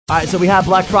All right, so we have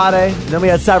Black Friday, then we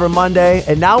had Cyber Monday,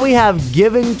 and now we have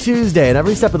Giving Tuesday. And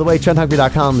every step of the way,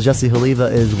 TrendHungry.com's Jessie Haliva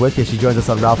is with you. She joins us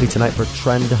on Ralphie tonight for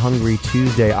Trend Hungry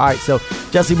Tuesday. All right, so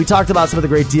Jessie, we talked about some of the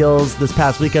great deals this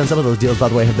past weekend. Some of those deals, by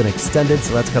the way, have been extended,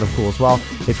 so that's kind of cool as well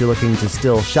if you're looking to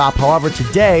still shop. However,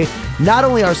 today, not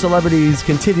only are celebrities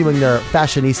continuing their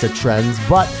fashionista trends,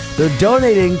 but they're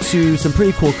donating to some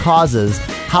pretty cool causes.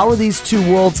 How are these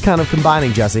two worlds kind of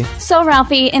combining, Jessie? So,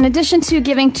 Ralphie, in addition to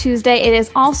Giving Tuesday, it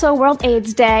is also World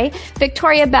AIDS Day.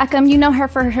 Victoria Beckham, you know her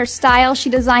for her style. She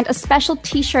designed a special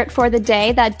t-shirt for the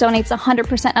day that donates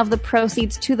 100% of the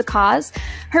proceeds to the cause.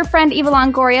 Her friend Eva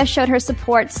Longoria showed her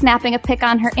support, snapping a pic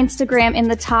on her Instagram in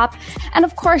the top. And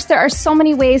of course, there are so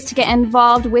many ways to get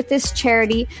involved with this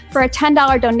charity. For a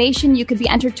 $10 donation, you could be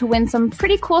entered to win some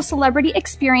pretty cool celebrity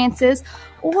experiences.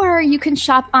 Or you can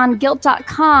shop on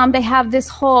Gilt.com. They have this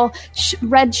whole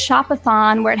red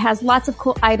shop-a-thon where it has lots of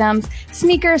cool items,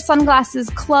 sneakers, sunglasses,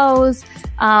 clothes,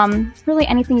 really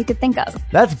anything you could think of.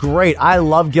 That's great. I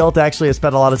love Gilt. Actually, I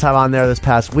spent a lot of time on there this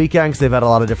past weekend because they've had a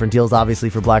lot of different deals,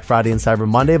 obviously, for Black Friday and Cyber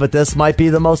Monday, but this might be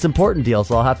the most important deal,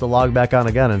 so I'll have to log back on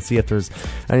again and see if there's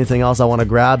anything else I want to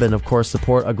grab and, of course,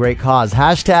 support a great cause.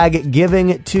 Hashtag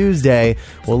Giving Tuesday.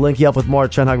 We'll link you up with more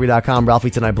at TrendHungry.com.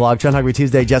 Ralphie Tonight blog. Trend Hungry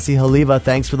Tuesday. Jessie Haliva,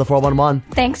 thanks for the 411.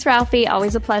 Thanks, Ralphie.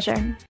 Always a pleasure.